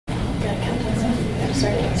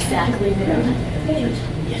exactly noon.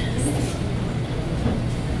 Yes.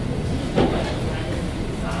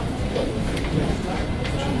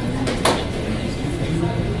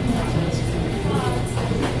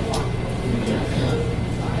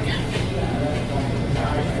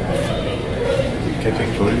 Can I take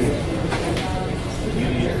a photo of you?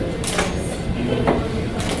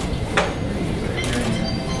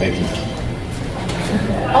 Thank you.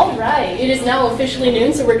 All right, it is now officially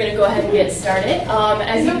noon, so we're going to go ahead and get started.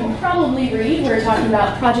 As you can probably read, we're talking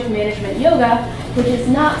about project management yoga, which is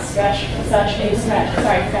not such a stretch.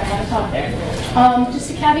 Sorry, I forgot how to talk there.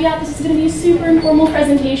 Just a caveat, this is going to be a super informal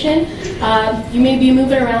presentation. You may be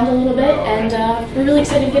moving around a little bit, and we're really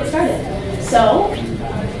excited to get started. So,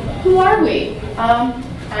 who are we? I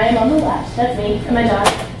am on the left, that's me, and my dog,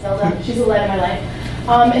 Zelda. She's the light of my life.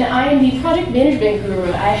 And I am the project management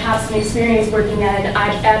guru. I have some experience working at an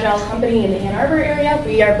Agile company in the Ann Arbor area.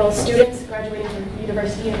 We are both students graduating from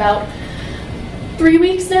university in about 3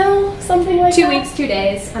 weeks now, something like that. 2 weeks, 2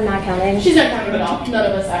 days. I'm not counting. She's not counting at all.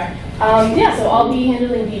 None of us are. Yeah, so I'll be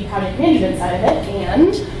handling the project management side of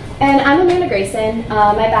it. And I'm Miranda Grayson.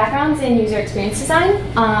 My background's in user experience design,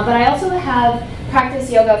 but I also have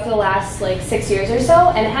practiced yoga for the last 6 years or so,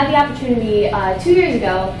 and had the opportunity 2 years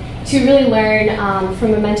ago to really learn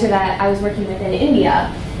from a mentor that I was working with in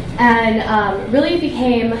India, and really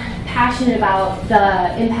became passionate about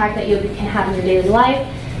the impact that yoga can have in your daily life,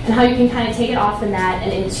 and how you can kind of take it off the mat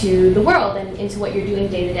and into the world and into what you're doing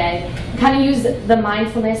day to day. Kind of use the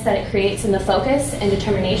mindfulness that it creates and the focus and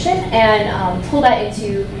determination, and pull that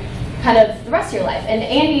into kind of the rest of your life. And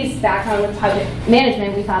Andy's background with project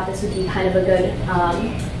management, we thought this would be kind of a good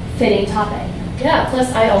fitting topic. Yeah,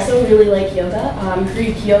 plus I also really like yoga,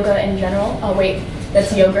 Greek yoga in general. Oh wait,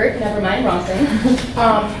 that's yogurt, never mind, wrong thing.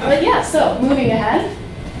 But yeah, so moving ahead.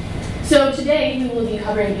 So today we will be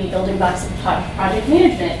covering the building blocks of project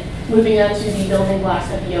management, moving on to the building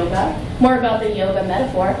blocks of yoga, more about the yoga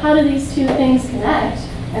metaphor, how do these two things connect,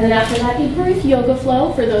 and then after that a brief yoga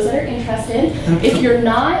flow for those that are interested. If you're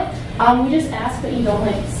not, we just ask that you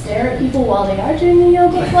don't stare at people while they are doing the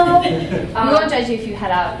yoga flow. We won't judge you if you head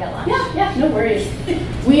out and get lunch. Yeah, no worries.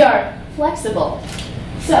 We are flexible.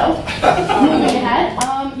 So, moving ahead,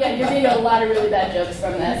 yeah, you're going to get a lot of really bad jokes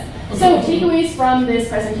from this. So, takeaways from this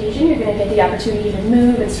presentation, you're going to get the opportunity to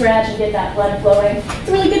move and stretch and get that blood flowing. It's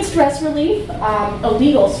a really good stress relief, a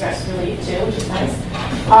legal stress relief too, which is nice.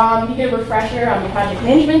 You get a refresher on the project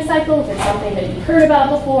management cycle if it's something that you've heard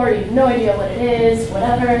about before, you have no idea what it is,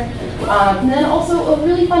 whatever. And then also a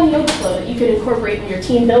really fun yoga flow that you could incorporate in your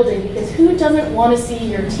team building, because who doesn't want to see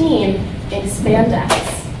your team in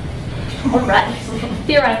spandex? All right.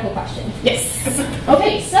 Theoretical question. Yes.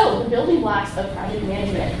 Okay, so the building blocks of project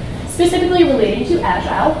management, specifically relating to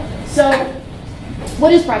Agile. So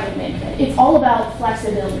what is project management? It's all about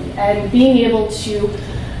flexibility and being able to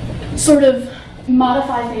sort of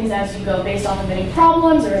modify things as you go based off of any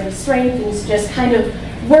problems or any strengths, just kind of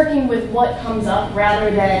working with what comes up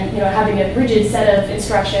rather than having a rigid set of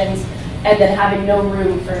instructions and then having no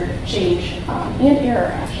room for change and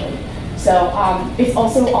error, actually. So it's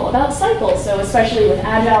also all about cycles. So especially with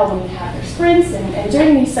Agile, when you have your sprints and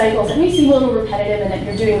during these cycles, it may seem a little repetitive and that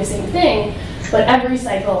you're doing the same thing, but every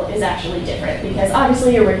cycle is actually different because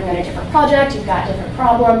obviously you're working on a different project, you've got different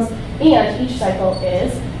problems, and each cycle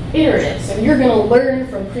is iterative. So you're going to learn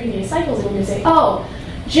from previous cycles and you're going to say, oh,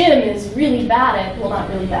 Jim is really bad at, well, not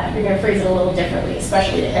really bad, you're going to phrase it a little differently,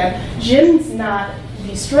 especially to him. Jim's not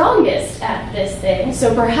the strongest at this thing,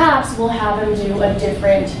 so perhaps we'll have him do a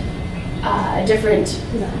different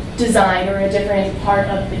design or a different part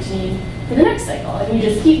of the team for the next cycle. And you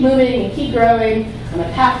just keep moving and keep growing on the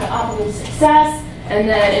path to optimal success, and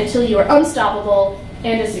then until you are unstoppable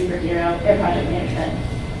and a superhero in project management.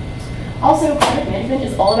 Also, project management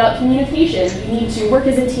is all about communication. You need to work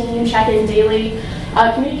as a team, check in daily.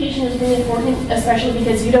 Communication is really important, especially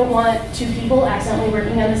because you don't want two people accidentally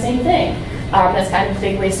working on the same thing. That's kind of a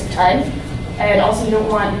big waste of time. And also you don't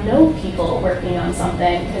want no people working on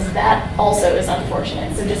something, because that also is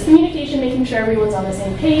unfortunate. So just communication, making sure everyone's on the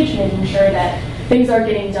same page, making sure that things are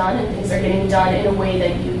getting done and things are getting done in a way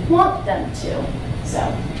that you want them to.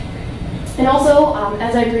 And also,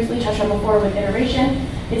 as I briefly touched on before with iteration,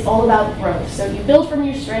 it's all about growth. So you build from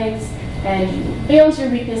your strengths and you balance your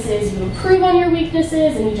weaknesses, you improve on your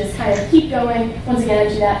weaknesses, and you just kind of keep going, once again,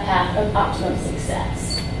 into that path of optimum success.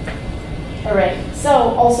 All right, so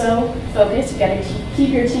also focus. You gotta keep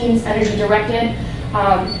your team's energy directed.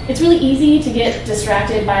 It's really easy to get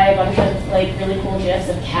distracted by a bunch of really cool gifs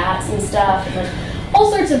of cats and stuff, and all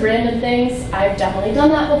sorts of random things. I've definitely done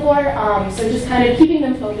that before. So just kind of keeping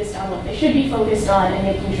them focused on what they should be focused on and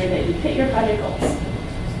making sure that you hit your project goals.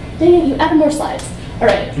 Dang it, you added more slides. All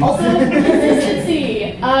right, also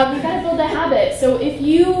consistency. We've got to build a habit. So if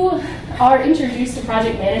you are introduced to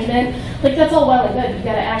project management, like that's all well and good, you've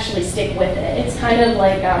got to actually stick with it. It's kind of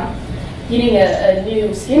like getting a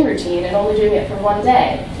new skin routine and only doing it for one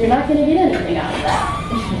day. You're not going to get anything out of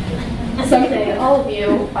that. Something that all of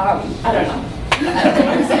you, I don't know. I don't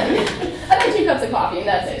understand. I had 2 cups of coffee and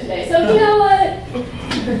that's it today. So you know what?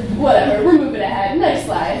 Whatever, we're moving ahead. Next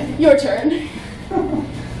slide, your turn.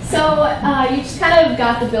 So you just kind of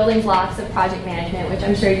got the building blocks of project management, which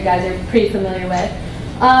I'm sure you guys are pretty familiar with.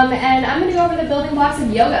 And I'm going to go over the building blocks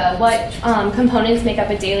of yoga, what components make up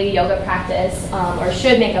a daily yoga practice, or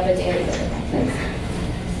should make up a daily yoga practice.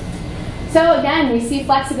 So again, we see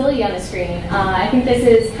flexibility on the screen. I think this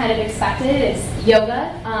is kind of expected. It's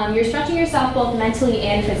yoga. You're stretching yourself both mentally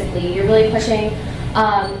and physically. You're really pushing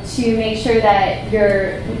to make sure that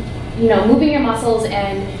you're moving your muscles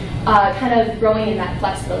and kind of growing in that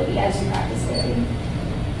flexibility as you practice daily.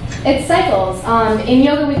 It's cycles. In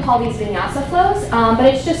yoga, we call these vinyasa flows, but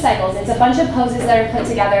it's just cycles. It's a bunch of poses that are put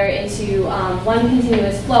together into one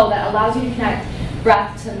continuous flow that allows you to connect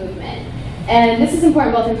breath to movement. And this is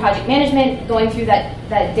important both in project management, going through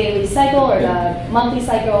that daily cycle or the monthly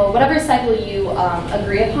cycle, whatever cycle you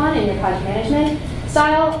agree upon in your project management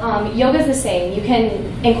style. Yoga is the same. You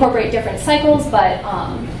can incorporate different cycles, but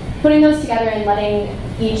putting those together and letting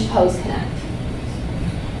each pose connect.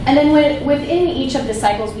 And then within each of the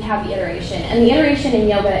cycles, we have the iteration. And the iteration in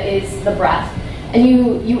yoga is the breath. And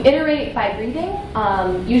you iterate by breathing.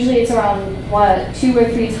 Usually it's around 2 or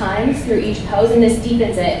 3 times through each pose, and this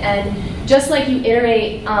deepens it. And just like you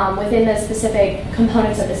iterate within the specific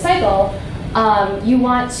components of the cycle, you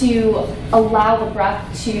want to allow the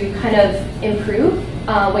breath to kind of improve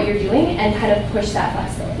what you're doing and kind of push that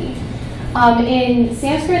flexibility. In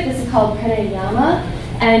Sanskrit, this is called pranayama,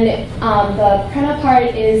 and the prana part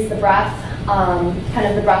is the breath, kind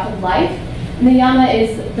of the breath of life. And the yama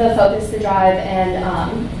is the focus, the drive, and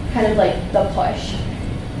kind of like the push.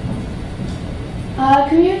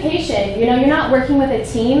 Communication, you're not working with a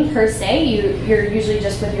team per se, you're usually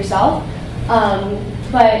just with yourself.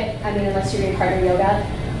 But, I mean, unless you're doing partner yoga.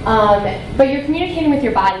 But you're communicating with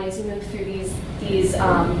your body as you move through these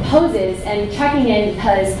poses and checking in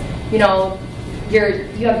because, you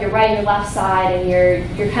have your right and your left side, and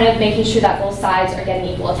you're kind of making sure that both sides are getting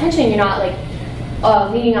equal attention. You're not like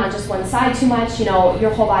leaning on just one side too much.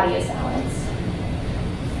 Your whole body is balanced.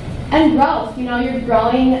 And growth. You're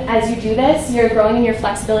growing as you do this. You're growing in your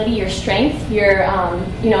flexibility, your strength. You're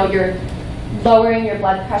you're lowering your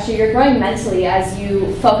blood pressure. You're growing mentally as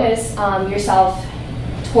you focus yourself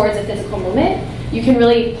towards a physical movement. You can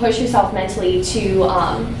really push yourself mentally to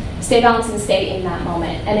stay balanced and stay in that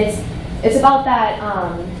moment. And it's about that,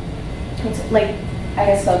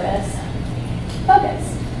 focus.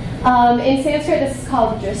 Focus. In Sanskrit, this is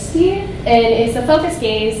called drishti, and it's the focus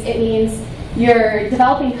gaze. It means you're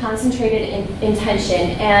developing concentrated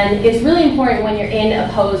intention, and it's really important when you're in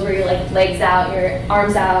a pose where you're like legs out, your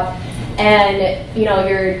arms out, and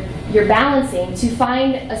you're balancing to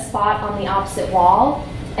find a spot on the opposite wall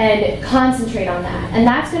and concentrate on that. And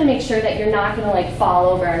that's going to make sure that you're not going to like fall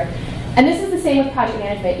over. And this is the same with project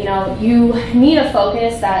management. You need a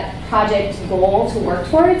focus, that project goal to work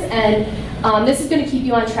towards, and this is going to keep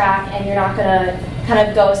you on track, and you're not going to kind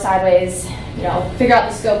of go sideways, figure out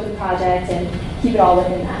the scope of the project and keep it all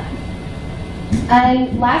within that.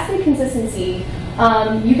 And lastly, consistency.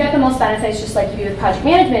 You get the most benefits just like you do with project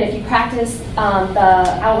management if you practice the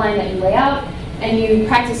outline that you lay out and you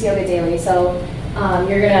practice yoga daily. So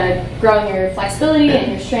you're going to grow in your flexibility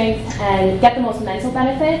and your strength and get the most mental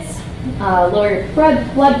benefits. Lower your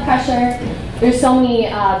blood pressure. There's so many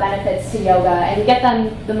benefits to yoga, and you get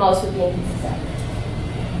them the most with being consistent.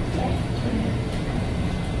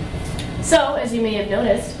 So, as you may have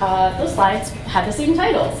noticed, those slides have the same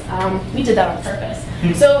titles. We did that on purpose.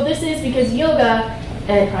 So this is because yoga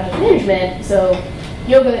and project management, so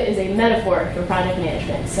yoga is a metaphor for project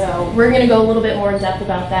management. So we're going to go a little bit more in depth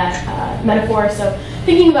about that metaphor. So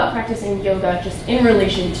thinking about practicing yoga just in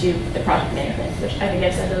relation to the project management, which I think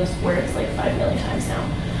I've said those words like 5 million times now.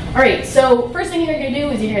 All right, so first thing you're going to do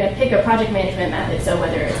is you're going to pick a project management method. So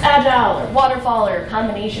whether it's Agile or Waterfall or a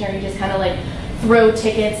combination, or you just kind of like throw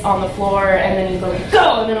tickets on the floor and then you go like,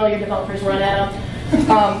 go, and then all your developers run at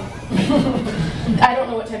them. I don't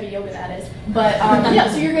know what type of yoga that is, but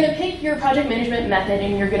yeah, so you're going to pick your project management method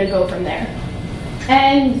and you're going to go from there.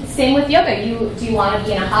 And same with yoga. Do you want to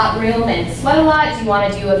be in a hot room and sweat a lot? Do you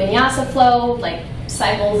want to do a vinyasa flow, like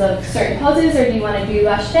cycles of certain poses, or do you want to do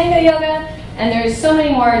Ashtanga yoga? And there's so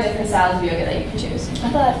many more different styles of yoga that you can choose. I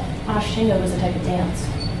thought Ashtanga was a type of dance.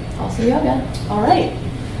 Also yoga. All right.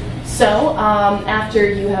 So after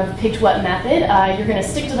you have picked what method, you're going to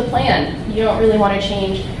stick to the plan. You don't really want to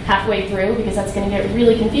change halfway through because that's going to get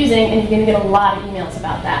really confusing and you're going to get a lot of emails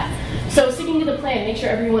about that. So sticking to the plan, make sure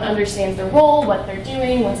everyone understands their role, what they're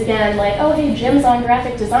doing. Once again, like, oh, hey, Jim's on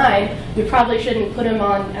graphic design. We probably shouldn't put him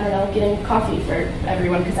on, I don't know, getting coffee for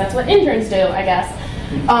everyone because that's what interns do, I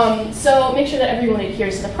guess. So make sure that everyone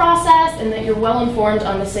adheres to the process and that you're well informed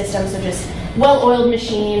on the system. So just well-oiled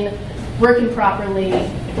machine, working properly,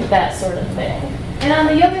 that sort of thing. And on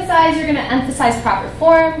the yoga side, you're going to emphasize proper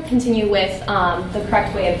form, continue with the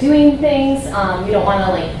correct way of doing things. You don't want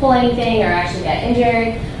to like pull anything or actually get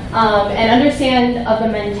injured. And understand of the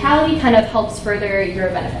mentality kind of helps further your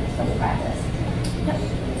benefits from the practice. Yep.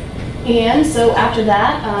 And so after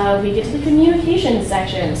that, we get to the communication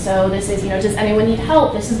section. So this is, does anyone need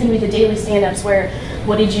help? This is going to be the daily stand-ups where,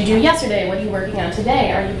 what did you do yesterday? What are you working on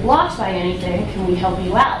today? Are you blocked by anything? Can we help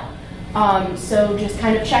you out? So just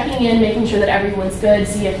kind of checking in, making sure that everyone's good,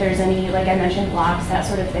 see if there's any, like I mentioned, blocks, that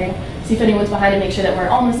sort of thing. See if anyone's behind and make sure that we're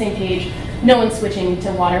all on the same page. No one's switching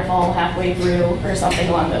to waterfall halfway through or something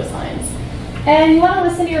along those lines. And you want to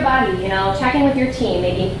listen to your body, check in with your team.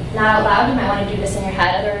 Maybe not out loud, you might want to do this in your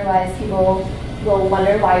head, otherwise people will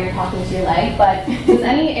wonder why you're talking to your leg. But does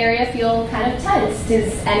any area feel kind of tense?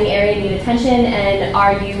 Does any area need attention? And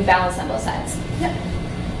are you balanced on both sides? Yep.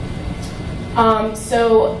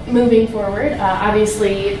 So moving forward,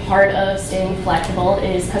 obviously part of staying flexible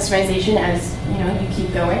is customization as you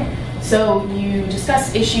keep going. So you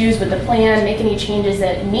discuss issues with the plan, make any changes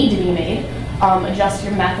that need to be made, adjust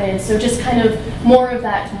your methods. So just kind of more of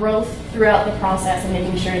that growth throughout the process and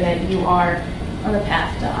making sure that you are on the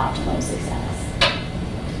path to optimum success.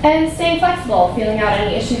 And staying flexible, feeling out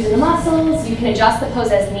any issues in the muscles. You can adjust the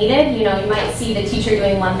pose as needed. You might see the teacher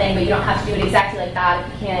doing one thing, but you don't have to do it exactly like that.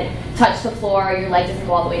 If you can't touch the floor, your leg doesn't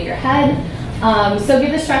go all the way to your head. So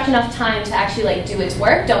give the stretch enough time to actually do its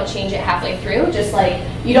work. Don't change it halfway through. Just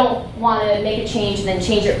you don't want to make a change and then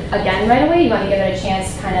change it again right away. You want to give it a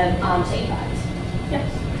chance to kind of take effect.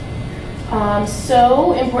 Yep.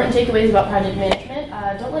 So important takeaways about project management.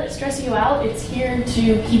 Don't let it stress you out. It's here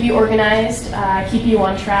to keep you organized, keep you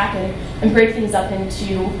on track, and break things up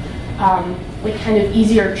into kind of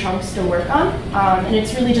easier chunks to work on. And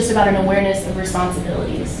it's really just about an awareness of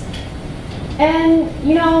responsibilities. And,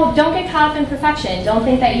 don't get caught up in perfection. Don't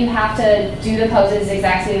think that you have to do the poses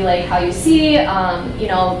exactly like how you see.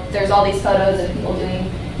 There's all these photos of people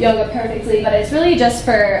doing yoga perfectly, but it's really just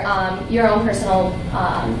for your own personal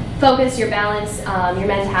focus, your balance, your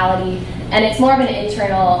mentality, and it's more of an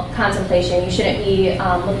internal contemplation. You shouldn't be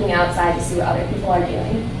looking outside to see what other people are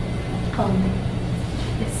doing.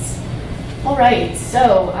 Yes. All right,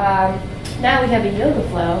 so now we have a yoga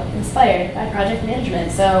flow inspired by project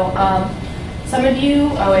management. So some of you,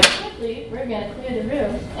 quickly, we're going to clear the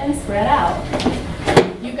room and spread out.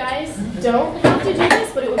 You guys don't have to do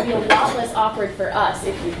this, but it would be a lot less awkward for us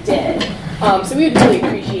if you did. So we would really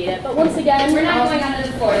appreciate it. But once again, we're not going onto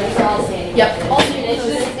the floor. These are all standing. Yep. All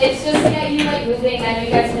it's just to get you moving. I know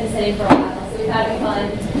you guys have been sitting for a while, so we've had fun.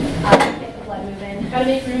 Get the blood moving. Gotta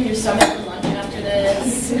make room in your stomach for lunch after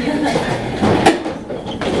this. You're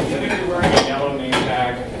wearing a yellow name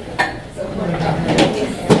tag.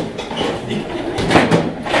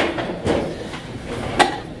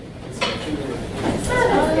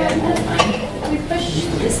 We push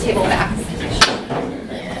this table back.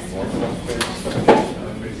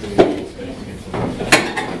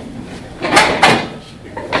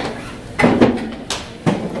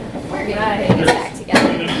 We're gonna get it back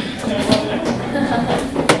together.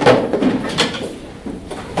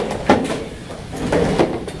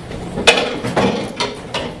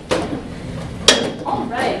 All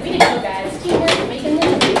right, way to go, guys. Teamwork, making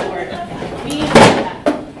this teamwork. We have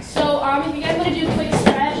that. So if you guys want to do a quick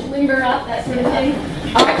stretch, limber up, that sort of thing,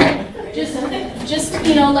 just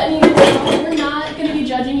letting you know we're not going to be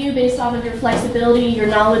judging you based off of your flexibility, your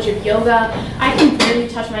knowledge of yoga. I can barely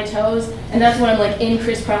touch my toes, and that's when I'm in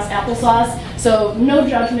crisscross applesauce. So no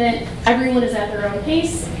judgment. Everyone is at their own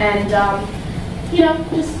pace, and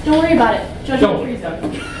just don't worry about it. Judgment-free zone.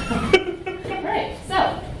 All right,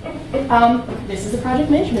 so this is a project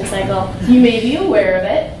management cycle. You may be aware of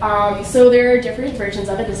it. So there are different versions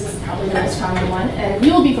of it. This is probably the most common one, and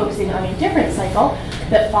we will be focusing on a different cycle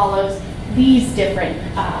that follows these different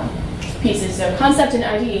pieces. So concept and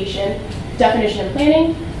ideation, definition and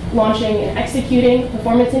planning, launching and executing,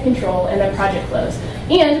 performance and control, and then project close.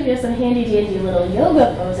 And we have some handy-dandy little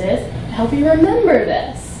yoga poses to help you remember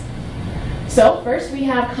this. So first we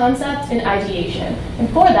have concept and ideation. And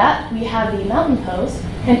for that, we have the mountain pose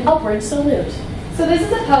and upward salute. So this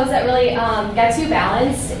is a pose that really gets you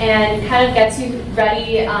balanced and kind of gets you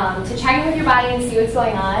ready to check in with your body and see what's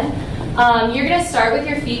going on. You're going to start with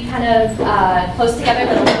your feet kind of close together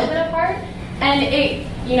but a little bit apart. And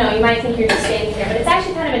you might think you're just standing here, but it's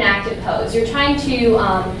actually kind of an active pose. You're trying to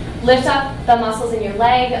lift up the muscles in your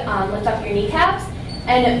leg, lift up your kneecaps,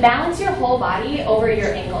 and balance your whole body over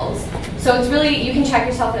your ankles. So it's really, you can check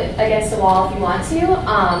yourself against the wall if you want to,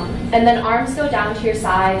 and then arms go down to your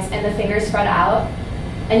sides and the fingers spread out.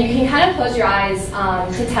 And you can kind of close your eyes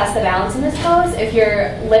to test the balance in this pose. If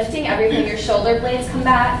you're lifting everything, your shoulder blades come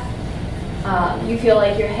back. You feel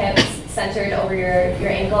like your hips centered over your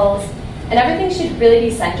ankles. And everything should really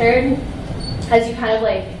be centered as you kind of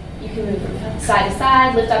you can move from side to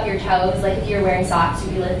side, lift up your toes. Like if you're wearing socks,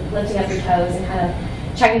 you'd be lifting up your toes and kind of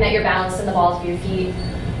checking that you're balanced in the balls of your feet.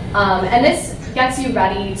 And this gets you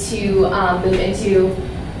ready to move into,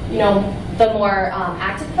 the more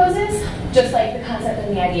active poses, just like the concept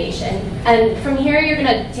in the ideation. And from here, you're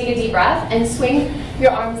gonna take a deep breath and swing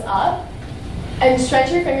your arms up and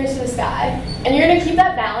stretch your fingers to the sky. And you're gonna keep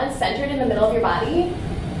that balance centered in the middle of your body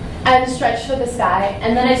and stretch to the sky.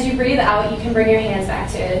 And then as you breathe out, you can bring your hands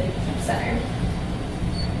back to center.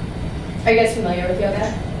 Are you guys familiar with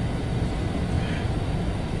yoga?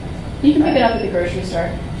 You can pick it up at the grocery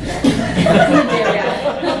store.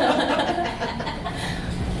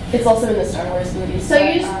 It's also in the Star Wars movies. So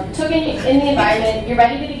you just took in the environment, you're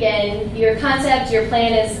ready to begin. Your concept, your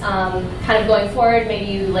plan is kind of going forward.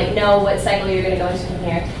 Maybe you know what cycle you're going to go into from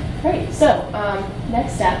here. Great. So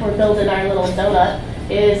next step, we're building our little donut,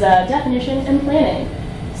 is definition and planning.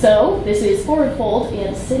 So this is forward fold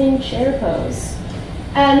and sitting chair pose.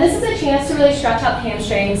 And this is a chance to really stretch up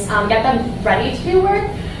hamstrings, get them ready to do work.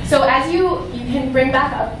 So as you can bring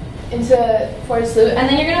back up into forward salute, and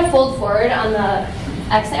then you're going to fold forward on the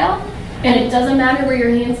exhale. And it doesn't matter where your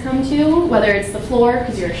hands come to, whether it's the floor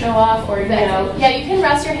because you're a show off, or Yeah, you can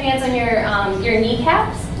rest your hands on your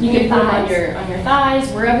kneecaps. You can put them on your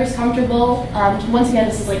thighs, wherever's comfortable. Once again,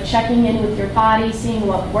 this is like checking in with your body, seeing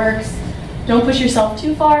what works. Don't push yourself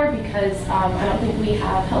too far because I don't think we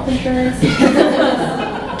have health insurance.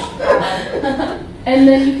 And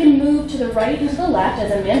then you can move to the right and to the left,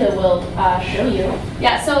 as Amanda will show you.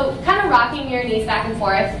 Yeah, so kind of rocking your knees back and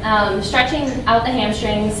forth, stretching out the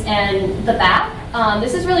hamstrings and the back.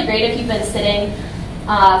 This is really great if you've been sitting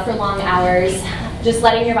for long hours. Just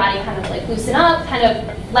letting your body kind of loosen up, kind of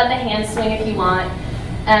let the hands swing if you want,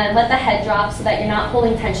 and let the head drop so that you're not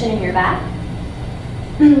holding tension in your back.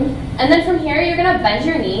 And then from here, you're going to bend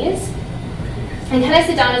your knees and kind of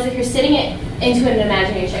sit down as if you're sitting into an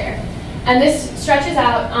imaginary chair. And this stretches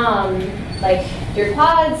out your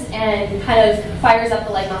quads and kind of fires up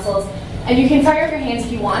the leg muscles. And you can fire up your hands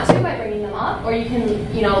if you want to by bringing them up, or you can,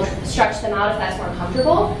 stretch them out if that's more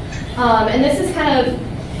comfortable. And this is kind of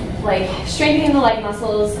strengthening the leg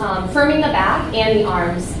muscles, firming the back and the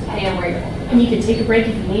arms, depending on where you're holding them. And you can take a break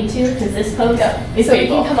if you need to, because this pose is so you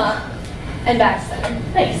can come up and back center.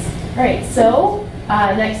 Nice. All right, so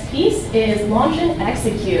next piece is launch and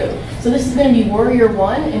execute. So this is going to be Warrior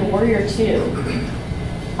 1 and Warrior 2.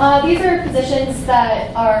 These are positions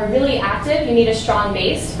that are really active. You need a strong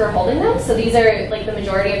base for holding them. So these are the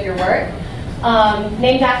majority of your work.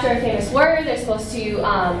 Named after a famous word, they're supposed to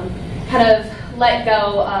kind of let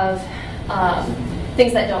go of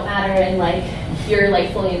things that don't matter, and you're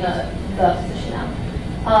fully in the position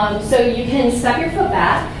now. So you can step your foot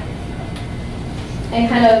back and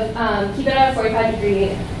kind of keep it at a 45-degree,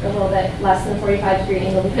 a little bit less than a 45-degree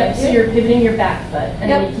angle. Yep, so you're pivoting your back foot, and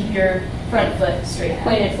then you keep your front foot straight ahead.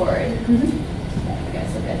 Pointed forward. Okay,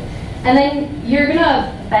 so good. And then you're going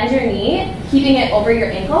to bend your knee, keeping it over your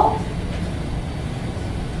ankle.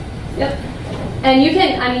 Yep. And you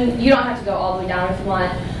can, you don't have to go all the way down if you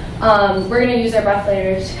want. We're going to use our breath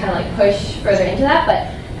later to kind of push further into that.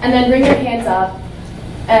 And then bring your hands up,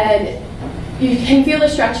 and you can feel the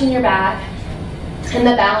stretch in your back and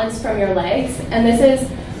the balance from your legs. And this is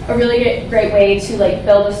a really great way to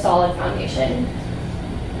build a solid foundation.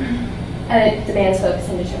 And it demands focus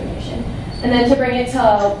and determination. And then to bring it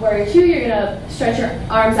to Warrior 2, you're going to stretch your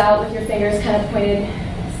arms out with your fingers kind of pointed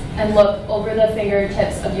and look over the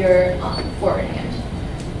fingertips of your forward hand.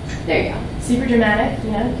 There you go. Super dramatic,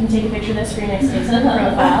 you can take a picture of this for your next Facebook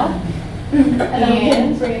profile. And then you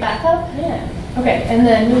can bring it back up. Yeah. Okay, and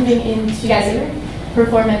then moving into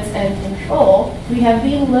performance and control, we have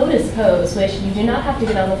the lotus pose, which you do not have to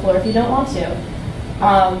get on the floor if you don't want to.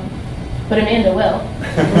 But Amanda will.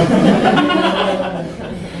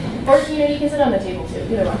 Or you can sit on the table too,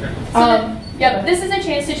 either one. Yep, this is a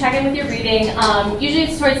chance to check in with your breathing. Usually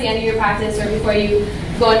it's towards the end of your practice or before you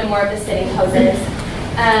go into more of the sitting poses.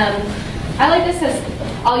 I like this because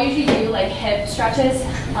I'll usually do like hip stretches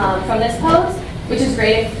from this pose, which is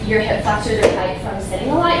great if your hip flexors are tight from sitting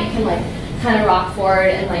a lot. You can like kind of rock forward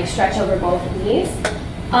and like stretch over both knees.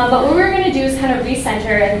 But what we're going to do is kind of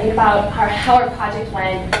recenter and think about how our project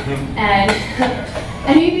went and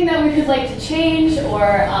anything that we could like to change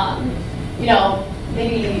or you know,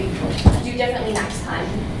 maybe do differently next time.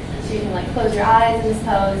 So you can like close your eyes in this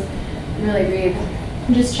pose and really breathe.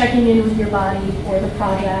 I'm just checking in with your body or the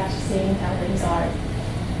project, seeing how things are.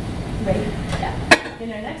 Ready? Yeah.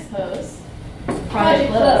 In our next pose, project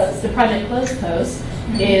close. The project close pose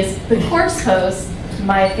is the corpse pose,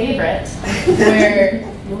 my favorite, where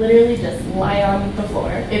you literally just lie on the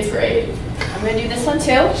floor. It's great. I'm going to do this one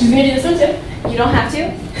too. She's going to do this one too. You don't have to.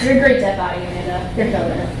 You're a great dead body, Amanda. You're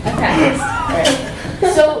killing it. Okay. All right.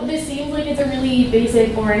 So this seems like it's a really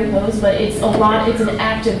basic, boring pose, but it's an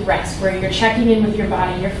active rest where you're checking in with your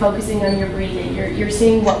body, you're focusing on your breathing, you're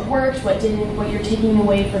seeing what worked, what didn't, what you're taking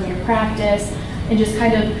away from your practice, and just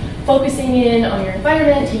kind of focusing in on your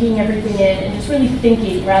environment, taking everything in, and just really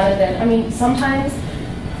thinking rather than, I mean, sometimes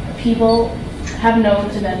people have known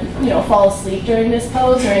to then, you know, fall asleep during this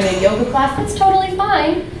pose or in a yoga class. That's totally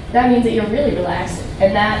fine. That means that you're really relaxed,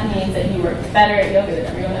 and that means that you work better at yoga than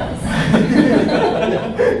everyone else.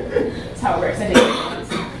 That's how it works. I think.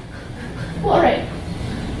 Well, all right.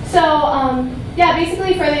 So, yeah,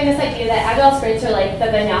 basically furthering this idea that Agile sprints are like the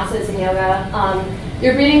vinyasas in yoga.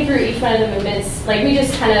 You're breathing through each one of the movements. Like we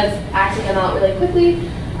just kind of acted them out really quickly.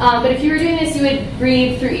 But if you were doing this, you would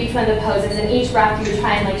breathe through each one of the poses, and each breath you would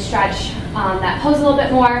try and like stretch that pose a little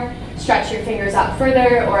bit more. Stretch your fingers out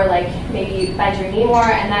further, or like maybe bend your knee more,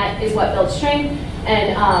 and that is what builds strength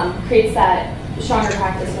and creates that stronger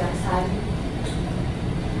practice for next time.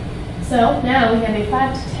 So now we have a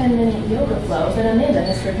 5 to 10 minute yoga flow that Amanda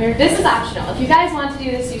has prepared. This is optional. If you guys want to do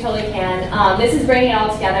this, you totally can. This is bringing it all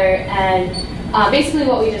together and basically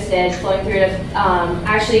what we just did, flowing through it,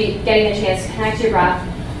 actually getting a chance to connect your breath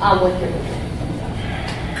with your movement.